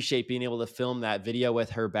I appreciate being able to film that video with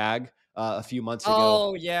her bag a few months ago.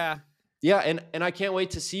 Oh, yeah. Yeah, and I can't wait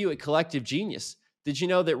to see you at Collective Genius. Did you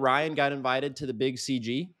know that Ryan got invited to the big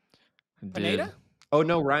CG? Pineda? Oh,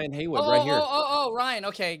 no, Ryan Haywood right here. Oh, Ryan.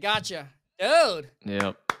 Okay, gotcha. Dude.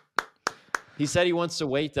 Yep. He said he wants to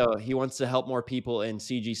wait, though. He wants to help more people in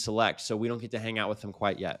CG Select, so we don't get to hang out with him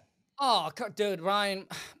quite yet. Oh, dude, Ryan,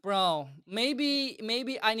 bro, maybe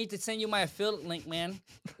I need to send you my affiliate link, man.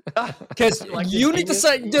 Because you need to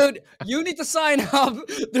sign, dude. You need to sign up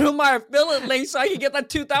through my affiliate link so I can get that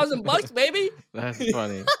 $2,000, baby. That's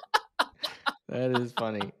funny. That is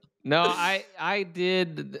funny. No, I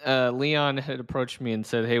did. Leon had approached me and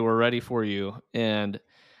said, "Hey, we're ready for you," and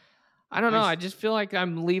I don't know. Nice. I just feel like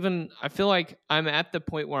I'm leaving. I feel like I'm at the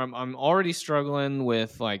point where I'm already struggling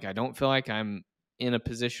with, like, I don't feel like I'm in a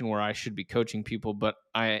position where I should be coaching people, but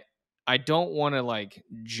I don't want to like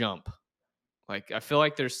jump. Like, I feel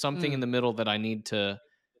like there's something in the middle that I need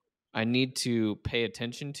to pay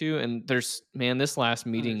attention to. And this last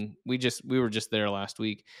meeting, we were just there last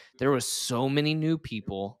week. There was so many new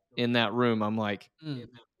people in that room. I'm like,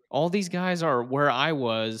 all these guys are where I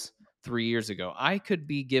was 3 years ago. I could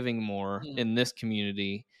be giving more in this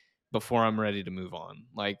community before I'm ready to move on.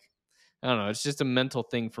 Like, I don't know. It's just a mental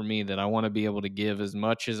thing for me that I want to be able to give as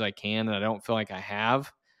much as I can, and I don't feel like I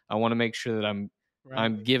have. I want to make sure that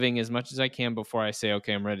I'm giving as much as I can before I say,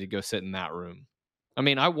 okay, I'm ready to go sit in that room. I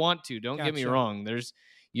mean, I want to. Don't get me wrong.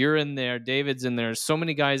 You're in there, David's in there. So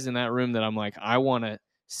many guys in that room that I'm like, I want to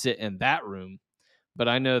sit in that room, but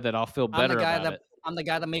I know that I'll feel better about it. I'm the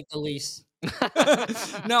guy that make the lease.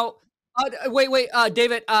 No, wait,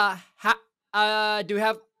 David. Do you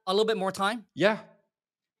have a little bit more time? Yeah.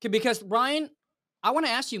 Because Ryan, I want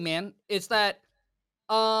to ask you, man. It's that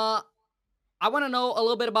I want to know a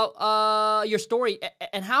little bit about your story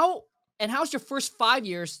and how's your first 5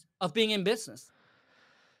 years of being in business.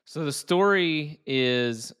 So the story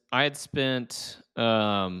is, I had spent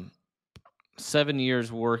 7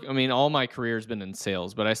 years work. I mean, all my career has been in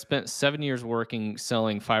sales, but I spent 7 years working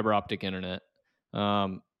selling fiber optic internet.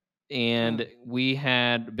 And we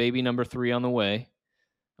had baby number 3 on the way.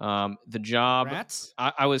 The job,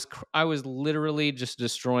 I was literally just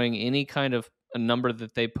destroying any kind of a number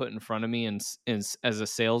that they put in front of me and as a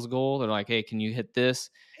sales goal. They're like, hey, can you hit this?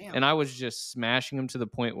 Damn. And I was just smashing them to the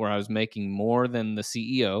point where I was making more than the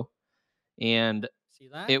CEO. And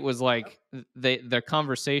it was like, their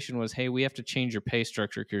conversation was, hey, we have to change your pay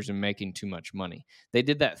structure because you're making too much money. They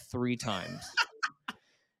did that 3 times.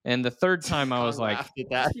 And the third time I was like,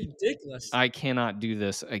 that's ridiculous. I cannot do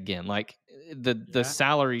this again. Like, the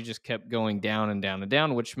salary just kept going down and down and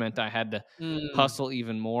down, which meant I had to hustle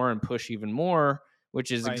even more and push even more,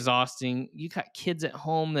 which is exhausting. You got kids at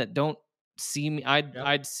home that don't see me.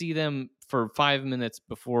 I'd see them for 5 minutes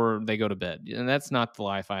before they go to bed. And that's not the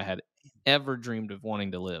life I had ever dreamed of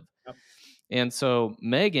wanting to live. Yep. And so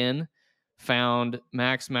Megan found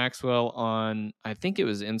Max Maxwell on, I think it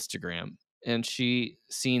was Instagram. And she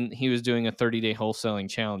seen he was doing a 30-day wholesaling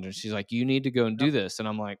challenge. And she's like, you need to go and do this. And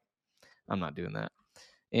I'm like, I'm not doing that.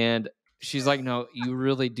 And she's like, no, you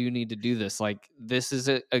really do need to do this. Like, this is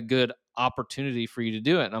a good opportunity for you to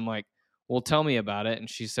do it. And I'm like, well, tell me about it. And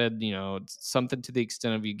she said, it's something to the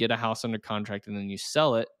extent of you get a house under contract and then you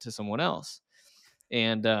sell it to someone else.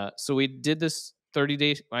 And so we did this 30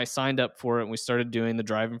 days. I signed up for it and we started doing the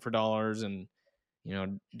driving for dollars and,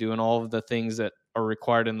 doing all of the things that are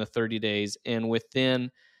required in the 30 days. And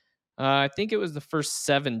within, I think it was the first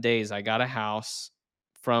 7 days, I got a house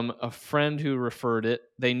from a friend who referred it.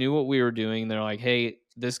 They knew what we were doing. They're like, hey,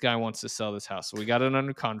 this guy wants to sell this house. So we got it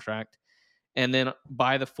under contract. And then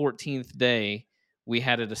by the 14th day, we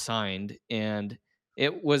had it assigned. And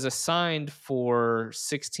it was assigned for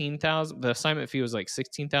 $16,000. The assignment fee was like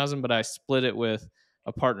 $16,000, but I split it with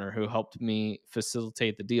a partner who helped me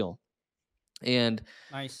facilitate the deal. And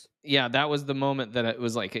nice. Yeah, that was the moment that it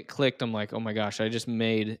was like, it clicked. I'm like, oh my gosh, I just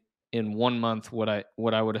made in 1 month what I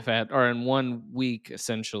would have had, or in 1 week,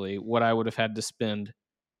 essentially, what I would have had to spend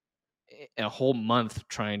a whole month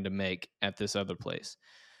trying to make at this other place.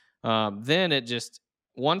 Then it just,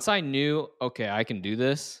 once I knew, okay, I can do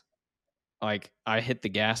this, like, I hit the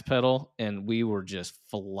gas pedal and we were just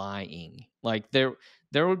flying. Like, there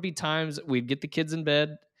would be times we'd get the kids in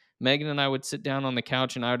bed, Megan and I would sit down on the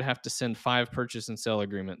couch and I would have to send 5 purchase and sale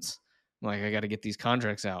agreements. I'm like, I got to get these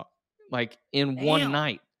contracts out, like, in one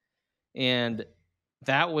night. And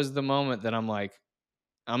that was the moment that I'm like,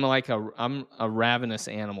 I'm a ravenous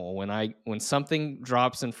animal. When something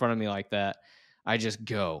drops in front of me like that, I just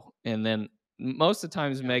go. And then most of the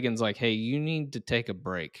times Megan's like, hey, you need to take a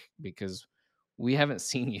break because we haven't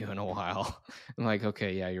seen you in a while. I'm like,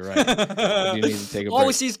 okay, yeah, you're right. I do need to take a break.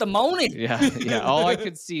 Always sees the moaning. Yeah. All I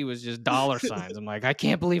could see was just dollar signs. I'm like, I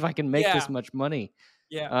can't believe I can make this much money.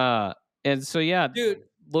 Yeah. And so, dude,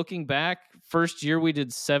 looking back, first year we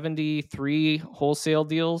did 73 wholesale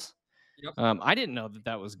deals. Yep. I didn't know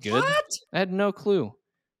that was good. What? I had no clue.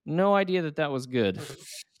 No idea that was good.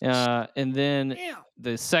 And then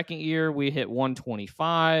the second year we hit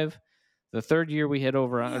 125. The third year we hit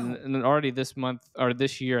over, and already this month or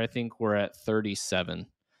this year, I think we're at 37.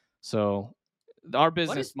 So our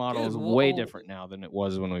business model is way different now than it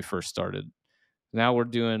was when we first started. Now we're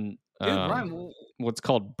doing what's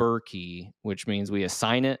called Berkey, which means we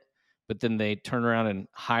assign it, but then they turn around and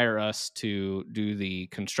hire us to do the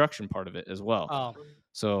construction part of it as well. Oh.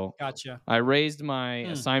 So Gotcha. I raised my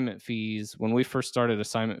assignment fees. When we first started,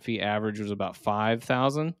 assignment fee average was about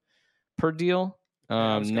 $5,000 per deal.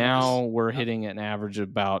 Now we're hitting an average of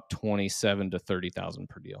about $27,000 to $30,000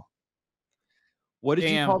 per deal. What did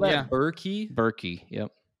you call that? Yeah. Berkey? Berkey,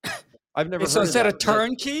 yep. I've never So heard instead of of that.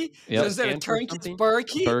 turnkey, Yep. so instead of Stand for turnkey, it's something?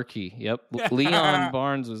 Berkey. Berkey, yep. Leon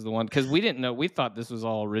Barnes was the one, because we didn't know. We thought this was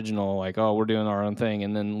all original, like, oh, we're doing our own thing.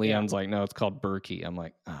 And then Leon's like, no, it's called Berkey. I'm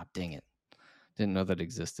like, ah, dang it. Didn't know that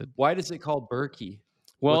existed. Why does it call Berkey?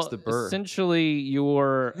 Well, What's the burr? essentially,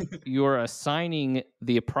 you're assigning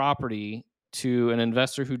the property to an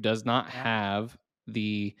investor who does not have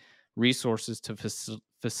the resources to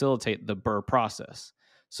facilitate the burr process.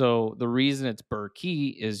 So the reason it's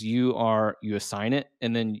Berkey is you assign it,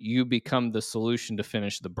 and then you become the solution to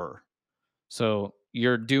finish the burr. So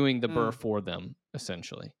you're doing the burr for them,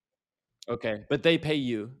 essentially. Okay, but they pay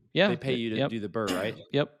you. Yeah, They pay you to do the burr, right?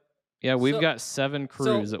 Yep. Yeah, we've So- got 7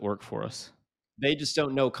 crews that work for us. They just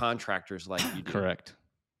don't know contractors like you do. Correct.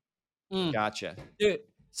 Gotcha. Dude,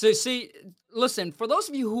 so see, listen, for those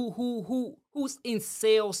of you who's in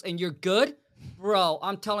sales and you're good, bro,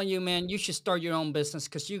 I'm telling you, man, you should start your own business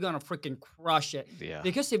because you're gonna freaking crush it. Yeah.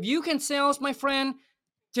 Because if you can sales, my friend,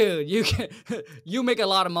 dude, you make a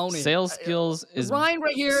lot of money. Sales skills is Ryan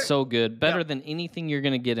right here. so good, better than anything you're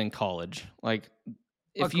going to get in college. Like,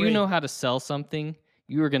 if you Agreed. know how to sell something,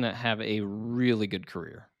 you are going to have a really good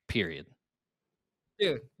career, period.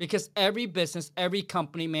 Dude, because every business, every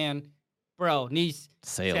company, man, bro, needs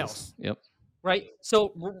sales. Yep. Right?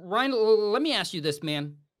 So, Ryan, let me ask you this,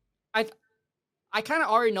 man. I kind of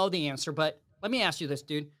already know the answer, but let me ask you this,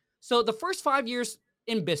 dude. So, the first 5 years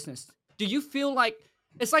in business, do you feel like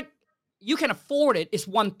it's like you can afford it is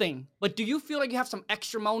one thing, but do you feel like you have some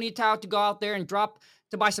extra money to go out there and drop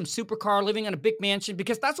to buy some supercar, living in a big mansion?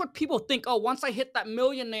 Because that's what people think. Oh, once I hit that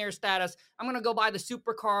millionaire status, I'm going to go buy the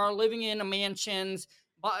supercar, living in a mansions,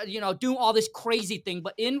 doing all this crazy thing.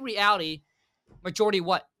 But in reality, majority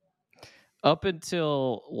what? Up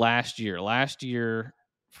until last year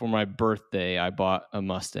for my birthday, I bought a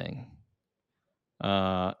Mustang.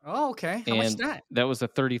 Oh, okay. How much is that? That was a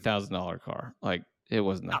 $30,000 car. Like, it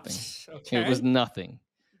was nothing. Okay. It was nothing.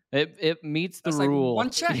 It meets the That's rule. Like one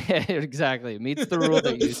check. Yeah, exactly. It meets the rule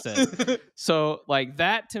that you said. So, like,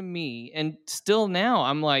 that to me, and still now,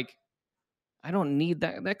 I'm like, I don't need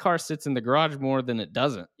that. That car sits in the garage more than it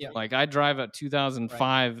doesn't. Yeah. Like, I drive a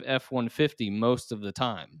 2005 F-150 most of the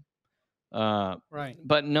time. Right.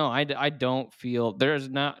 But no, I don't feel, there's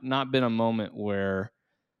not been a moment where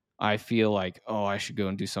I feel like, oh, I should go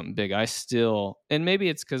and do something big. I still, and maybe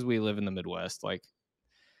it's because we live in the Midwest. Like,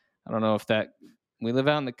 I don't know if that, we live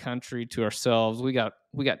out in the country to ourselves. We got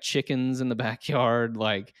chickens in the backyard.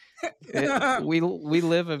 Like, we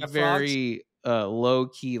live a very low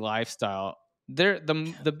key lifestyle.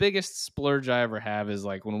 The biggest splurge I ever have is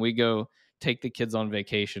like when we go take the kids on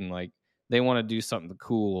vacation. Like, they want to do something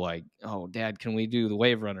cool. Like, oh, Dad, can we do the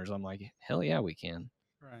wave runners? I'm like, hell yeah, we can.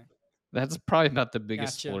 Right. That's probably about the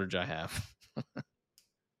biggest Gotcha. splurge I have.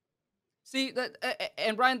 See that,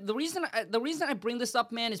 and Brian, the reason I bring this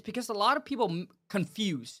up, man, is because a lot of people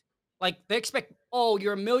confuse. Like, they expect, oh,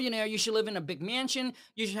 you're a millionaire, you should live in a big mansion,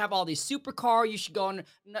 you should have all these supercars, you should go on,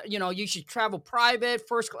 you should travel private,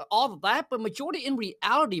 first class, all of that. But majority in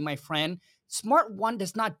reality, my friend, Smart One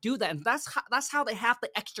does not do that, and that's how they have the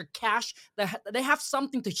extra cash. They have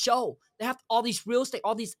something to show. They have all these real estate,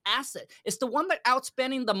 all these assets. It's the one that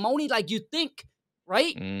outspending the money like you think,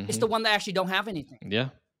 right? Mm-hmm. It's the one that actually don't have anything. Yeah.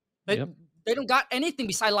 They don't got anything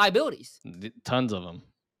beside liabilities. Tons of them.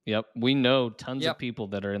 Yep. We know tons of people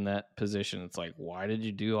that are in that position. It's like, why did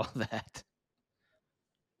you do all that?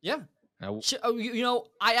 Yeah. Now,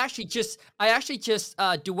 I actually just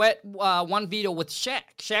duet one video with Shaq.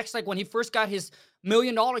 Shaq's like, when he first got his $1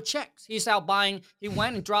 million checks, he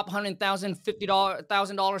went and dropped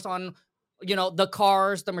 $150,000 on, the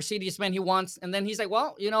cars, the Mercedes-Benz he wants. And then he's like,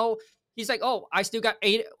 well, he's like, oh, I still got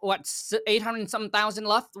 800 and something thousand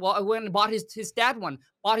left. Well, I went and bought his dad one,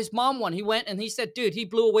 bought his mom one. He went and he said, dude, he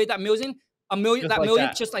blew away that million,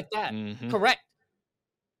 just like that. Mm-hmm. Correct.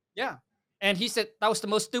 Yeah. And he said that was the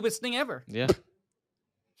most stupidest thing ever. Yeah.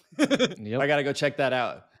 Yep. I got to go check that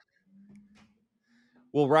out.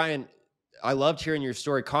 Well, Ryan, I loved hearing your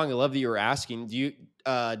story. Khang, I love that you were asking. Do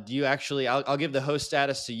you actually, I'll give the host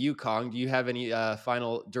status to you, Khang. Do you have any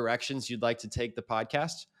final directions you'd like to take the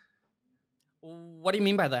podcast? What do you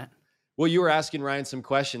mean by that? Well, you were asking Ryan some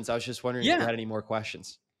questions. I was just wondering if you had any more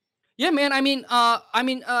questions. Yeah, man. I mean,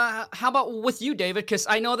 how about with you, David? Because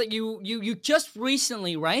I know that you just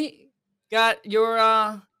recently, right, got your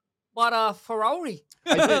bought a Ferrari.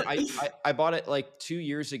 I did. I bought it like 2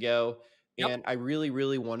 years ago, and I really,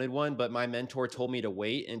 really wanted one, but my mentor told me to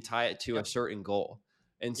wait and tie it to a certain goal.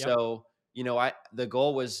 And so, the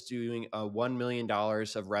goal was doing $1 million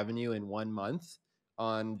of revenue in 1 month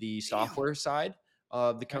on the software side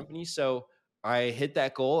of the company. So I hit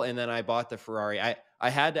that goal, and then I bought the Ferrari. I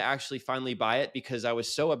had to actually finally buy it because I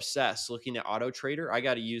was so obsessed looking at Auto Trader. I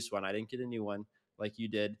got a used one. I didn't get a new one like you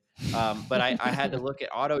did. But I had to look at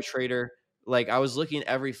Auto Trader. Like I was looking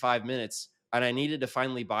every 5 minutes, and I needed to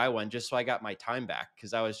finally buy one just so I got my time back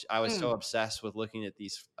because I was so obsessed with looking at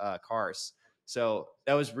these cars. So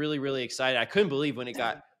that was really, really exciting. I couldn't believe when it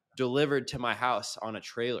got delivered to my house on a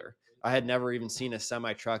trailer. I had never even seen a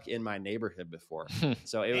semi truck in my neighborhood before.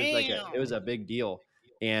 So it was it was a big deal.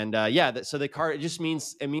 And so the car, it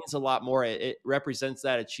means a lot more. It represents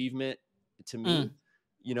that achievement to me,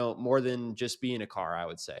 more than just being a car, I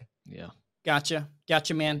would say. Yeah. Gotcha,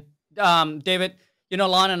 man. David,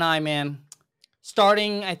 Lon and I, man,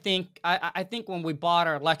 starting, I think when we bought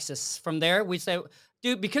our Lexus, from there we say,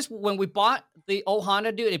 dude, because when we bought the old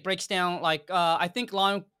Honda, dude, it breaks down like I think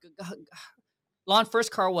Lon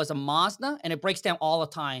first car was a Mazda, and it breaks down all the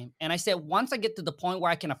time. And I said, once I get to the point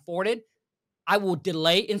where I can afford it, I will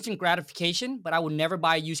delay instant gratification, but I will never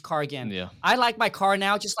buy a used car again. Yeah. I like my car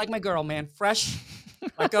now, just like my girl, man, fresh,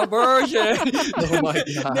 like a virgin. Oh my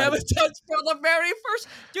God. Never touched from the very first,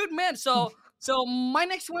 dude, man. So my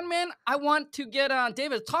next one, man, I want to get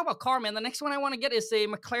David. Talk about car, man. The next one I want to get is a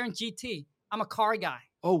McLaren GT. I'm a car guy.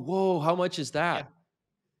 Oh, whoa! How much is that?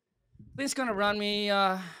 Yeah. It's gonna run me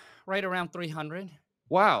right around 300.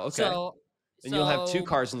 Wow. Okay. So you'll have 2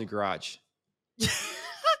 cars in the garage.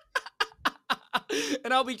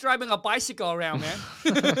 And I'll be driving a bicycle around, man.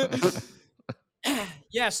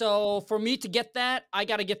 Yeah. So for me to get that, I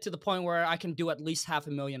got to get to the point where I can do at least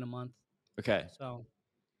 $500,000 a month. Okay. So.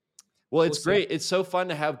 Well, it's great. It's so fun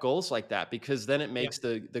to have goals like that because then it makes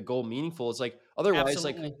the goal meaningful. It's like otherwise,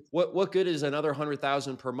 Absolutely. like what good is another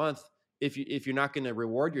 100,000 per month if you're not going to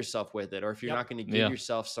reward yourself with it, or if you're not going to give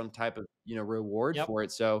yourself some type of reward for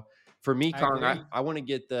it. So for me, Khang, I want to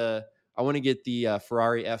get the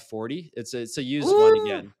Ferrari F40. It's a used one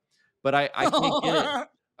again, but I can't get it.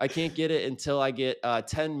 I can't get it until I get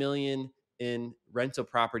 10 million in rental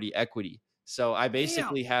property equity. So I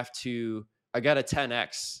basically have to. I got to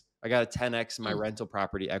 10x my rental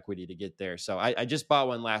property equity to get there. So I just bought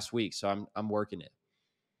one last week, so I'm working it.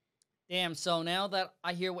 Damn. So now that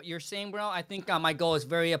I hear what you're saying, bro, I think my goal is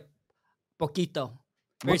very poquito,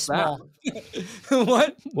 very small.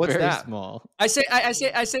 What? What's very that? Small. I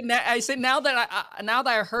said now that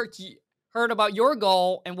I heard about your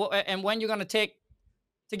goal and when you're gonna take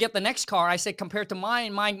to get the next car, I said compared to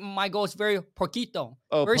mine, my goal is very poquito,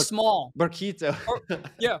 very small. Poquito.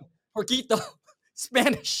 Poquito.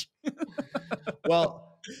 Spanish.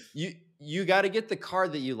 Well, you got to get the car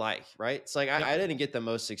that you like, right? It's like I didn't get the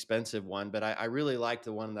most expensive one, but I really liked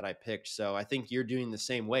the one that I picked. So I think you're doing the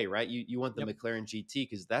same way, right? You want the McLaren GT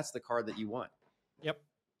because that's the car that you want. Yep.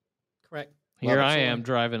 Correct. Here I am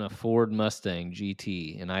driving a Ford Mustang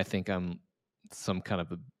GT, and I think I'm some kind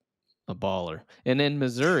of a baller. And in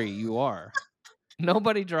Missouri, you are.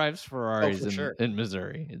 Nobody drives Ferraris in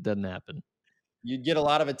Missouri. It doesn't happen. You'd get a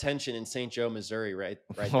lot of attention in St. Joe, Missouri, right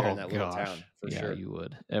there in that little town, for sure. You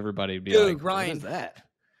would. Everybody would be like, Ryan, what is that?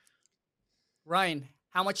 Ryan,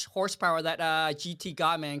 how much horsepower that GT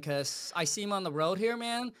got, man? Because I see them on the road here,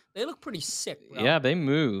 man. They look pretty sick, bro. Yeah, they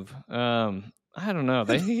move. I don't know.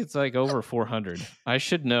 They think it's like over 400. I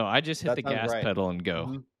should know. I just hit the gas pedal and go.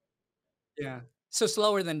 Mm-hmm. Yeah. So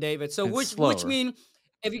slower than David. So which mean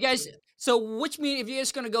if you guys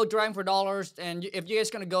gonna go driving for dollars and if you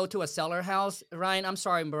guys gonna go to a seller house, Ryan, I'm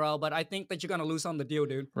sorry, bro, but I think that you're gonna lose on the deal,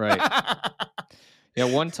 dude. Right. Yeah,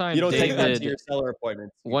 one time you don't take that to your seller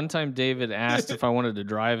appointments. One time David asked if I wanted to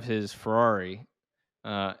drive his Ferrari,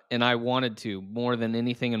 and I wanted to more than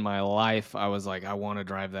anything in my life. I was like, I want to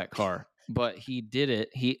drive that car. But he did it.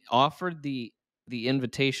 He offered the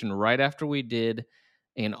invitation right after we did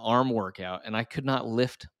an arm workout, and I could not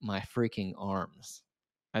lift my freaking arms.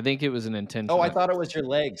 I think it was an intentional. Oh, I thought it was your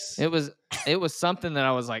legs. It was something that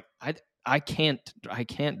I was like, I can't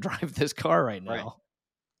drive this car right now. Right.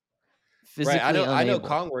 Physically I know unable.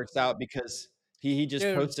 Khang works out because he just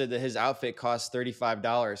posted that his outfit cost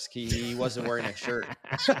 $35. He wasn't wearing a shirt.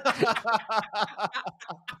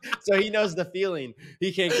 So he knows the feeling.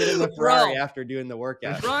 He can't get in the Ferrari after doing the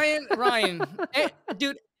workout. Ryan,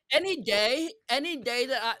 dude, any day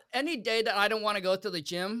that I don't want to go to the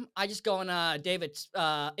gym, I just go on David's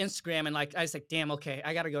Instagram and I was like, damn, okay,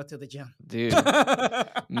 I got to go to the gym. Dude,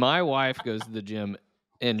 my wife goes to the gym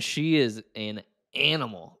and she is an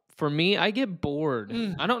animal. for me, I get bored.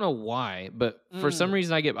 I don't know why, but for some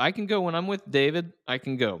reason I can go when I'm with David, I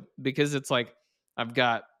can go because it's like I've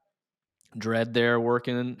got Dredd there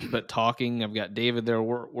working but talking. I've got David there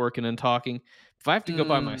working and talking. If I have to go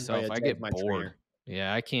by myself, I get bored. Trainer.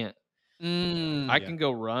 Yeah, I can't. I can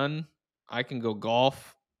go run. I can go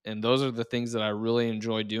golf. And those are the things that I really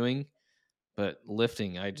enjoy doing. But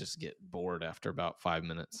lifting, I just get bored after about 5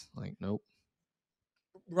 minutes. Like, nope.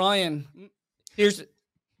 Ryan, here's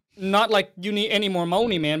not like you need any more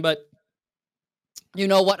money, man, but you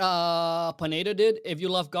know what Pineda did? If you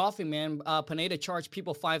love golfing, man, Pineda charged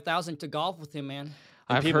people $5,000 to golf with him, man.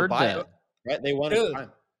 And I've heard that. It, right? They want it.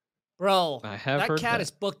 Bro, I have that heard cat that.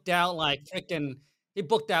 is booked out like freaking. He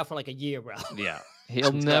booked out for like a year, bro. Yeah,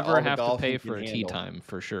 he'll never have to pay for a tee time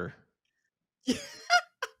for sure.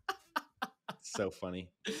 So funny.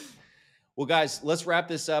 Well, guys, let's wrap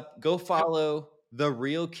this up. Go follow The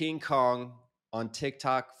Real King Khang on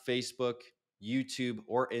TikTok, Facebook, YouTube,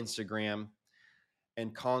 or Instagram.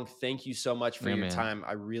 And Khang, thank you so much for your time.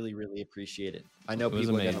 I really, really appreciate it. I know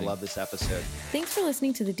people are going to love this episode. Thanks for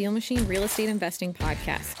listening to the Deal Machine Real Estate Investing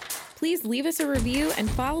Podcast. Please leave us a review and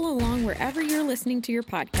follow along wherever you're listening to your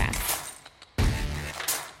podcast.